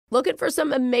Looking for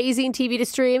some amazing TV to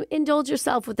stream? Indulge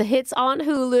yourself with the hits on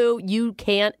Hulu you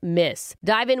can't miss.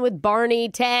 Dive in with Barney,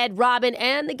 Ted, Robin,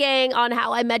 and the gang on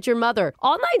How I Met Your Mother.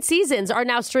 All 9 seasons are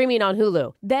now streaming on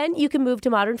Hulu. Then you can move to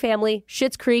Modern Family,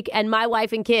 Schitt's Creek, and My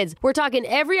Wife and Kids. We're talking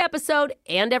every episode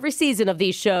and every season of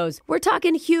these shows. We're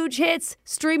talking huge hits,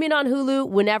 streaming on Hulu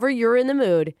whenever you're in the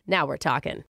mood. Now we're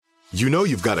talking. You know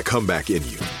you've got a comeback in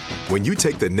you. When you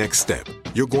take the next step,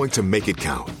 you're going to make it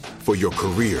count. For your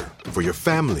career, for your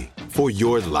family, for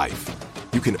your life.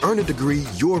 You can earn a degree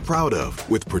you're proud of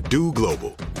with Purdue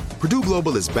Global. Purdue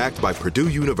Global is backed by Purdue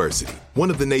University,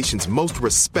 one of the nation's most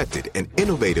respected and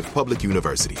innovative public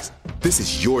universities. This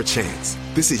is your chance.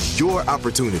 This is your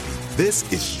opportunity.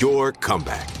 This is your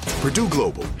comeback. Purdue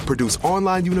Global, Purdue's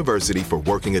online university for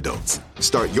working adults.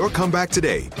 Start your comeback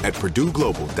today at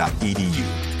purdueglobal.edu.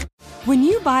 When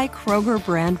you buy Kroger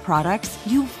brand products,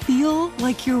 you feel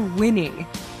like you're winning.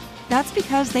 That's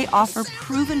because they offer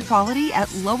proven quality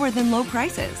at lower than low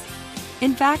prices.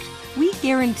 In fact, we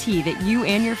guarantee that you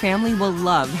and your family will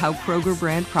love how Kroger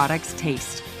brand products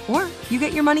taste, or you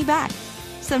get your money back.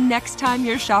 So next time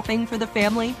you're shopping for the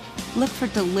family, look for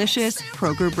delicious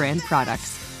Kroger brand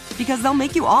products, because they'll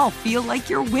make you all feel like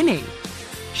you're winning.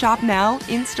 Shop now,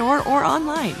 in-store, or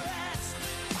online.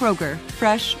 Kroger,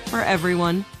 fresh for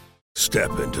everyone.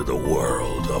 Step into the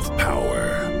world of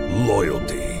power,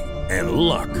 loyalty, and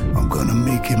luck. I'm gonna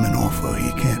make him an offer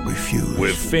he can't refuse.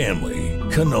 With family,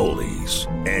 cannolis,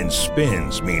 and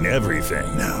spins mean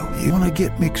everything. Now, you wanna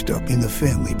get mixed up in the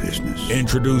family business.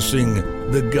 Introducing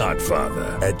The Godfather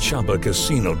at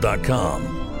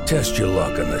ChumbaCasino.com. Test your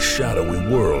luck in the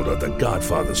shadowy world of The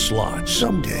Godfather slot.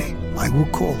 Someday, I will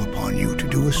call upon you to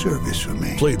do a service for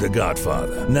me. Play The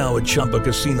Godfather, now at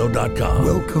ChumbaCasino.com.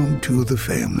 Welcome to the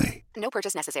family. No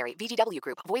purchase necessary. VGW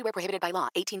Group. Void where prohibited by law.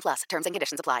 18 plus. Terms and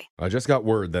conditions apply. I just got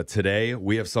word that today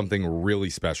we have something really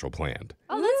special planned.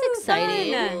 Oh, that's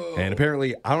exciting. And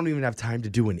apparently, I don't even have time to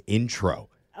do an intro.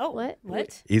 Oh,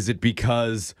 what? Is it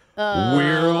because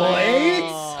we're late?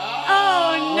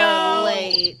 Oh, no.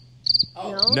 Late.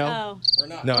 No? We're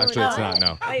not. No, actually, it's not.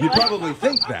 No. Wait, You'd what? probably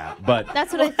think that, but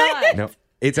That's what I thought. no.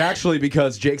 It's actually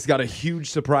because Jake's got a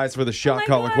huge surprise for the shot my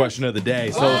collar gosh. question of the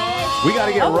day. So we got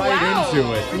to get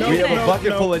into it. We have a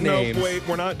bucket full of names. Wait,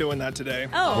 we're not doing that today.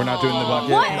 Oh. We're not doing the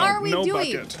bucket. What are we no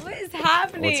doing? bucket. What is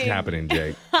happening? What's happening,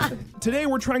 Jake? Today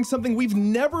we're trying something we've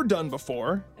never done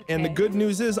before. And the good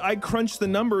news is I crunched the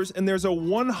numbers and there's a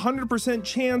 100%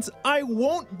 chance I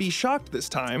won't be shocked this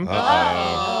time.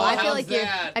 I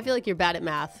feel like you're bad at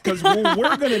math. Because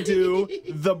we're going to do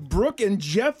the Brooke and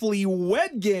Jeff Lee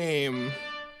wed game.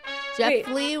 Jeff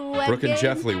Lee wed Brooke and game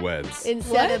Jeff Lee weds.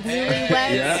 instead of newlyweds.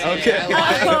 Yeah, okay. At first,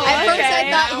 I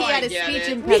thought he had a speech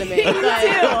impediment. Me too.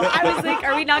 I was like,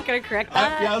 are we not going to correct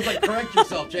that? I was like, correct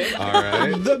yourself, Jake. All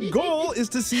right. The goal is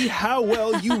to see how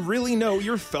well you really know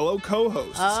your fellow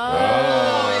co-hosts.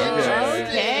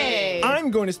 Okay.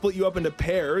 I'm going to split you up into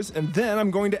pairs, and then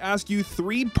I'm going to ask you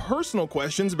 3 personal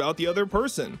questions about the other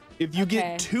person. If you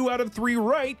get 2 out of 3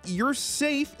 right, you're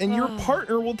safe, and your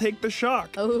partner will take the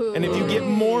shock. And if you get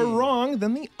more wrong,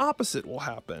 then the opposite will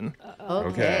happen.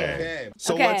 Okay.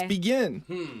 So Okay. let's begin.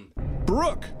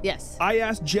 Brooke. Yes. I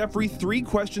asked Jeffrey 3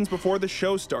 questions before the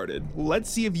show started. Let's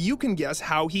see if you can guess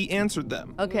how he answered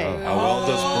them. Okay. How well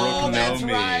does Brooke know That's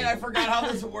me? right. I forgot how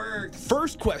this works.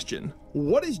 First question.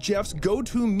 What is Jeff's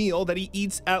go-to meal that he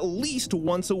eats at least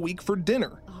once a week for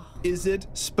dinner? Is it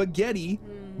spaghetti,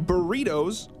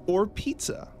 burritos, or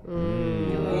pizza?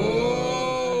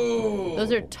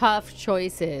 Those are tough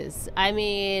choices. I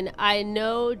mean, I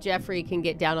know Jeffrey can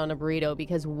get down on a burrito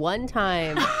because one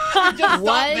time I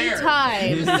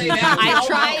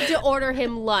tried to order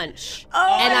him lunch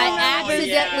and I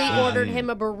accidentally ordered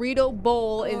him a burrito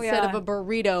bowl instead of a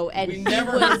burrito, and We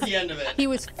never heard the end of it. he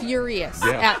was furious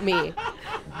Yeah. at me.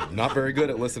 Not very good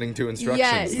at listening to instructions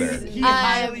Yes. there. He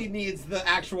highly needs the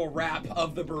actual wrap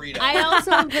of the burrito. I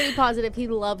also am pretty positive he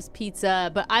loves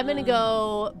pizza, but I'm going to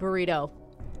go burrito.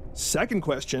 Second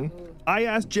question. I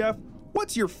asked Jeff,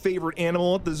 what's your favorite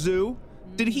animal at the zoo?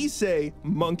 Did he say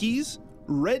monkeys,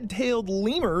 red-tailed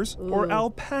lemurs, or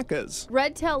alpacas?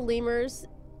 Red-tailed lemurs,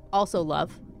 also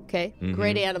love. Okay,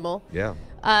 great animal. Yeah.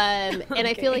 And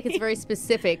I feel like it's very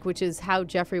specific, which is how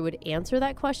Jeffrey would answer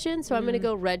that question. So I'm going to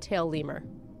go red-tailed lemur.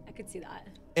 I could see that.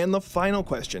 And the final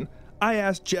question. I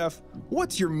asked Jeff,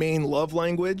 what's your main love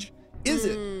language? Is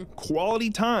it quality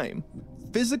time,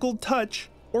 physical touch,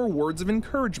 or words of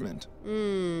encouragement?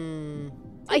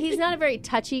 He's not a very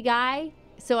touchy guy,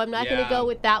 so I'm not going to Yeah. go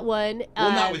with that one.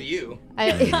 Well, not with you.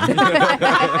 I You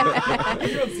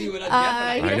don't see what he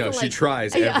I know. doesn't She like-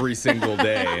 tries every single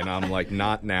day, and I'm like,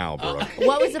 not now, Brooke.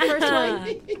 What was the first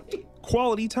one?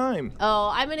 quality time?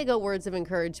 Oh, I'm going to go words of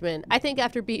encouragement. I think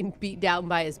after being beat down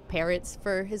by his parents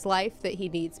for his life, that he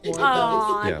needs more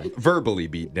of those. Yeah, verbally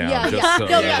beat down. Yeah, just yeah. so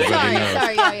No, yeah, everybody knows.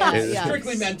 sorry, yeah.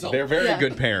 Strictly mental. They're very Yeah.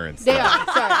 good parents. They are.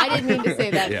 Sorry, I didn't mean to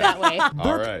say that that way.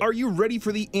 Brooke, right. are you ready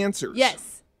for the answers?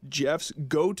 Yes. Jeff's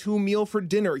go-to meal for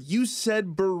dinner. You said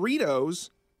burritos,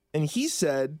 and he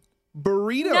said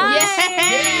burritos.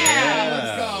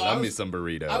 Let's go. Love me some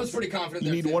burritos. I was pretty confident You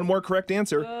there, need too. one more correct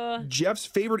answer. Jeff's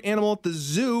favorite animal at the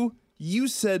zoo. You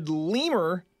said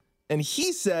lemur, and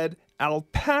he said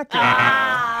alpaca.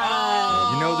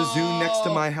 You know the zoo next to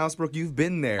my house, Brooke? You've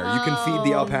been there. You can feed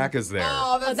the alpacas there.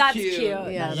 Oh, that's cute.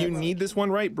 Yeah. You need this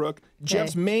one right, Brooke.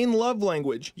 Jeff's main love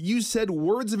language. You said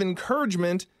words of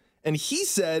encouragement, and he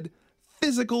said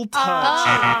physical touch.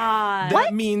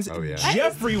 That means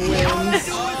Jeffrey wins,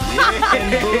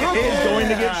 and Brooke is going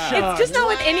to get shocked. It's just not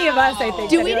with any of us, I think.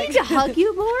 Do we need to hug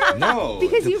you more? No,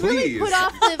 Because you please. really put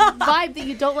off the vibe that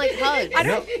you don't like hugs.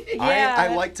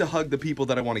 I like to hug the people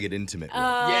that I want to get intimate with.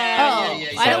 I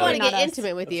don't want to Not get us.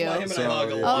 intimate with you. Him and I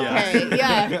hug a lot. Okay,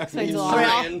 yeah. Explains a lot.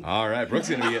 Ryan. All right, Brooke's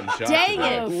going to be getting shocked. Dang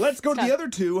it. Let's go to the other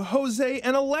two, Jose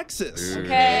and Alexis.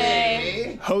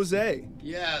 Okay. Jose,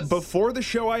 Yes. before the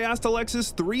show, I asked Alexis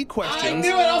 3 questions. I knew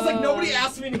it. I was like, nobody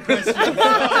asked me any questions.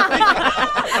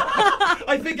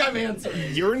 I think I'm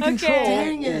answering. You're in control.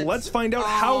 Dang it. Let's find out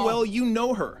how well you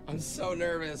know her. I'm so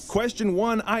nervous. Question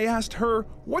 1, I asked her,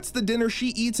 what's the dinner she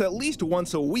eats at least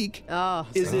once a week? Oh.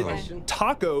 Is it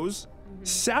tacos,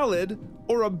 salad,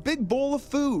 or a big bowl of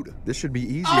food? This should be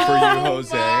easy for you,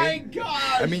 Jose. Oh my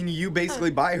gosh. I mean, you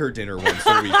basically buy her dinner once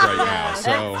a week right now,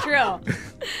 so. That's true.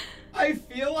 I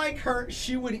feel like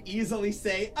she would easily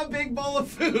say a big bowl of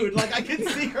food. Like, I could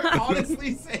see her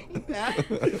honestly saying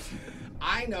that.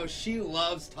 I know she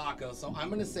loves tacos, so I'm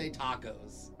going to say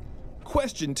tacos.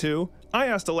 Question 2, I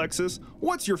asked Alexis,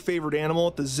 what's your favorite animal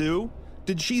at the zoo?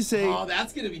 Did she say Oh,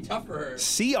 that's going to be tough for her.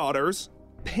 sea otters,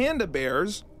 panda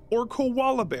bears, or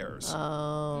koala bears? Oh,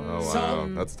 wow. So-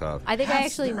 That's tough. I think I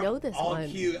actually They're know this all one.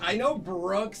 cute. I know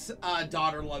Brooke's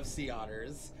daughter loves sea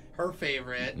otters. Her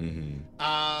favorite.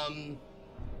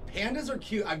 Pandas are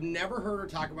cute. I've never heard her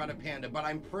talk about a panda, but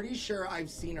I'm pretty sure I've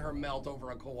seen her melt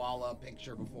over a koala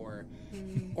picture before.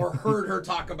 Or heard her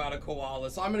talk about a koala.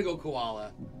 So I'm going to go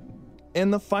koala.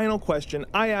 And the final question,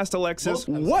 I asked Alexis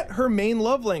what her main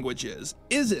love language is.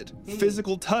 Is it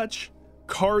physical touch,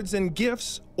 cards and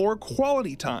gifts, or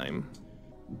quality time?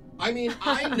 I mean,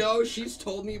 I know she's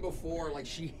told me before, like,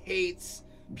 she hates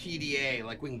PDA,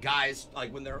 like when guys,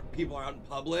 like when people are out in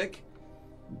public.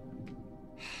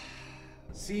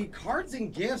 See, cards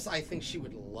and gifts, I think she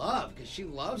would love, because she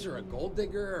loves her a gold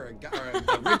digger or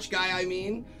a rich guy, I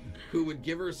mean, who would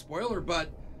give her a spoiler. But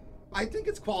I think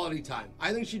it's quality time.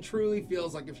 I think she truly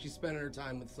feels like if she's spending her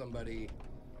time with somebody.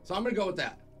 So I'm gonna go with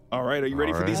that. All right, are you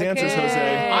ready for these Okay. answers,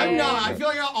 Jose? I'm not. I feel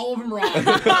like I got all of them wrong.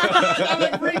 I'm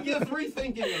like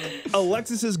rethinking it.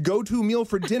 Alexis's go-to meal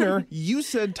for dinner, you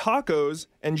said tacos,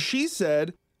 and she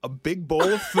said a big bowl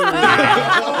of food.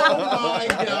 Oh my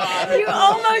god. You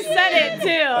almost said it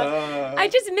too. I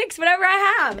just mix whatever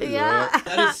I have. Yeah.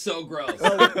 That is so gross.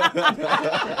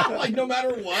 Like, no matter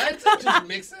what, just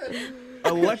mix it.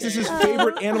 Alexis's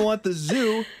favorite animal at the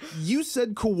zoo, you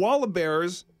said koala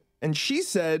bears, and she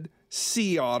said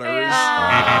sea otters.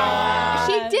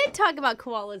 She did talk about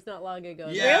koalas not long ago.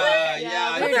 Yeah,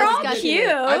 yeah. we were They're all discussing cute.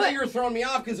 it. I thought you were throwing me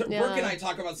off because Brooke Yeah. and I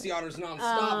talk about sea otters nonstop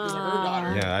because of her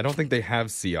daughter. Yeah, I don't think they have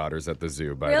sea otters at the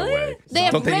zoo, by Really? the way. They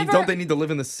have don't river- they need to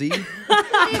live in the sea?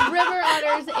 They have river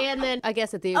otters, and then I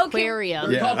guess at the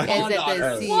aquarium They're called is pond at the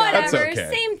otters. sea. That's Whatever, okay.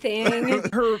 same thing.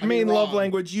 Her main love wrong.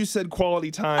 language, you said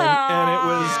quality time, and it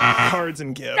was cards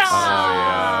and gifts.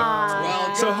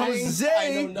 Well, So guys, Jose- I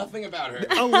know nothing about her.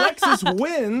 Alexis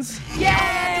wins, Yay!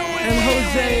 and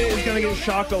Jose is going to get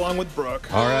shocked along with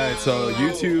Brooke. All right, so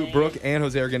you two, Brooke and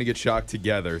Jose, are going to get shocked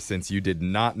together since you did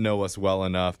not know us well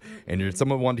enough, and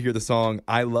someone wanted to hear the song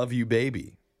 "I Love You,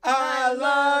 Baby." I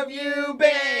love you,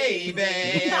 baby,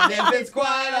 and if it's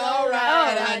quite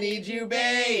alright, I need you,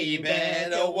 baby,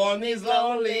 to warm these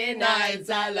lonely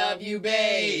nights. I love you,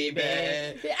 baby.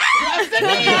 Just to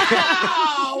me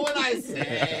out when I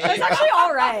say. That's actually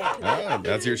all right. Oh,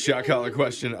 that's your shot collar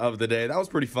question of the day. That was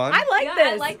pretty fun. I like Yeah,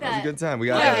 this. I like That was a that. good time. We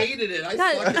I got hated it. I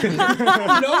sucked at it.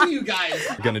 I know you guys.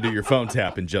 going to do your phone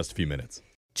tap in just a few minutes.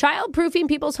 Childproofing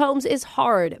people's homes is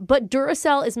hard, but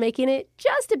Duracell is making it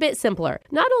just a bit simpler.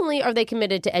 Not only are they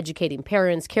committed to educating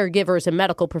parents, caregivers, and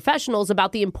medical professionals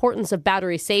about the importance of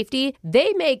battery safety,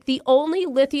 they make the only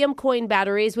lithium coin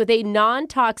batteries with a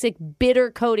non-toxic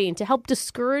bitter coating to help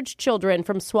discourage children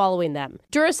from swallowing them.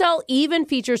 Duracell even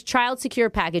features child-secure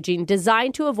packaging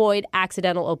designed to avoid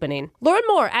accidental opening. Learn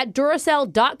more at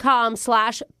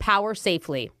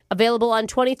Duracell.com/powersafely. Available on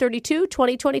 2032,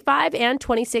 2025, and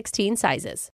 2016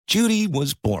 sizes. Judy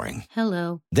was boring.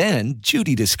 Hello. Then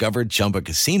Judy discovered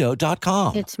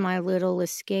ChumbaCasino.com. It's my little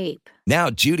escape. Now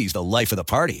Judy's the life of the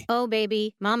party. Oh,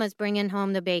 baby, mama's bringing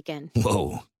home the bacon.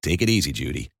 Whoa, take it easy,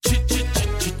 Judy.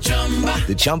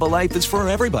 The Chumba life is for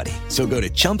everybody. So go to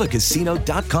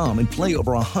ChumbaCasino.com and play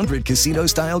over 100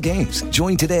 casino-style games.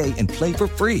 Join today and play for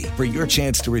free for your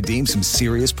chance to redeem some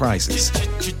serious prizes.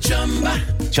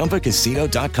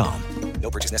 ChumbaCasino.com. No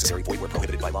purchase necessary. Void where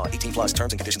prohibited by law. 18+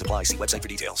 terms and conditions apply. See website for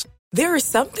details. There are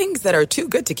some things that are too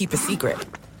good to keep a secret.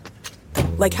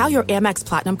 Like how your Amex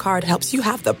Platinum card helps you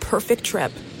have the perfect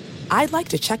trip. I'd like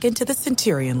to check into the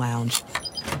Centurion Lounge.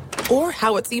 Or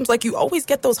how it seems like you always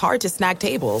get those hard-to-snag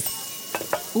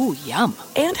tables. Ooh, yum.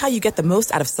 And how you get the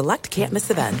most out of select can't-miss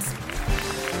events.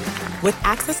 With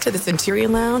access to the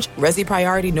Centurion Lounge, Resi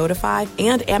Priority Notified,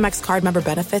 and Amex card member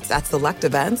benefits at select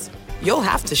events, you'll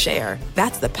have to share.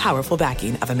 That's the powerful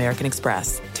backing of American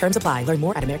Express. Terms apply. Learn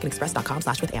more at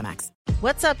americanexpress.com/withAmex.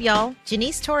 What's up, y'all?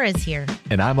 Janice Torres here.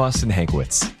 And I'm Austin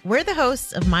Hankwitz. We're the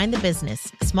hosts of Mind the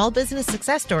Business, Small Business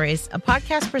Success Stories, a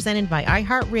podcast presented by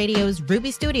iHeartRadio's Ruby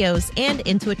Studios and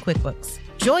Intuit QuickBooks.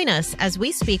 Join us as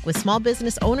we speak with small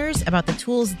business owners about the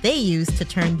tools they use to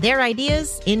turn their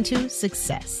ideas into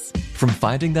success. From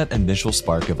finding that initial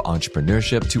spark of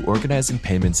entrepreneurship to organizing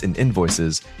payments and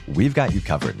invoices, we've got you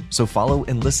covered. So follow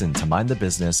and listen to Mind the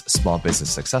Business, Small Business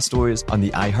Success Stories on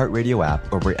the iHeartRadio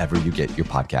app or wherever you get your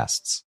podcasts.